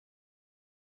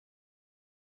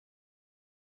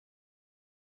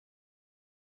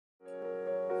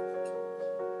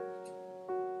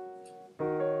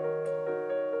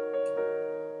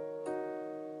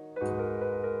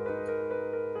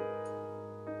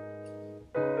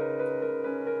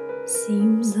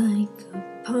Seems like a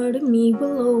part of me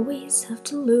will always have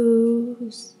to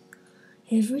lose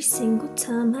every single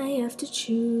time I have to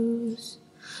choose.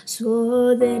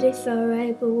 Swore that it felt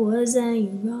right, but was I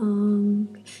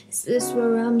wrong? Is this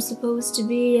where I'm supposed to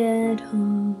be at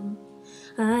home?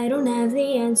 I don't have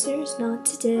the answers, not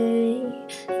today.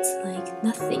 It's like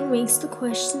nothing makes the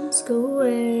questions go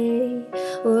away.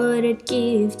 What I'd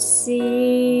give to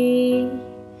see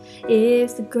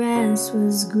if the grass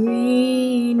was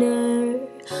greener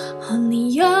on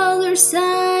the other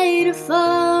side of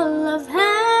all I've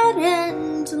had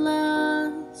and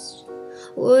lost.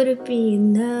 Would it be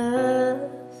enough,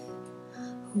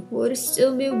 or would I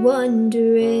still be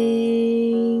wondering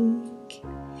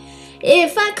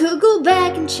if I could go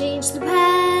back and change the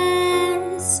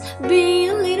past? Be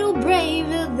a little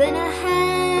braver than I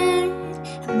had,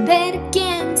 and bet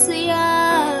against the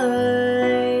odds.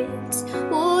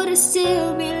 Would I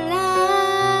still be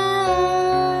lost,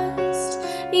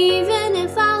 even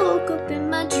if I woke up in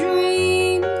my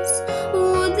dreams?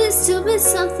 Would there still be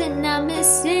something I'm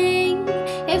missing?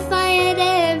 If I had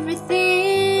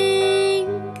everything,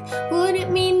 would it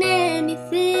mean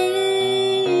anything?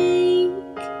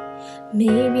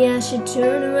 Maybe I should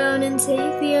turn around and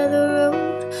take the other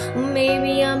road, or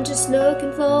maybe I'm just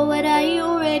looking for what I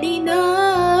already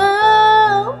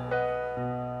know.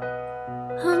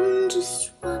 I'm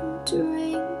just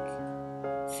wondering,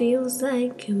 feels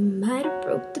like I might have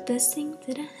broke the best thing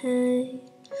that I had.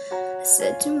 I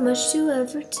said too much to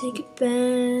ever take it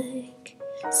back.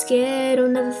 Scared I'll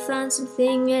never find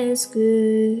something as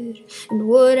good, and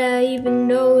would I even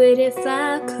know it if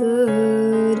I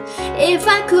could? If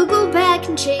I could go back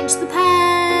and change the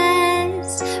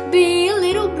past, be a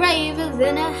little braver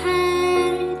than I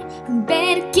had, and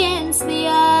bet against the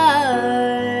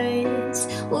odds,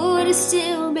 would I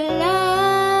still be lost?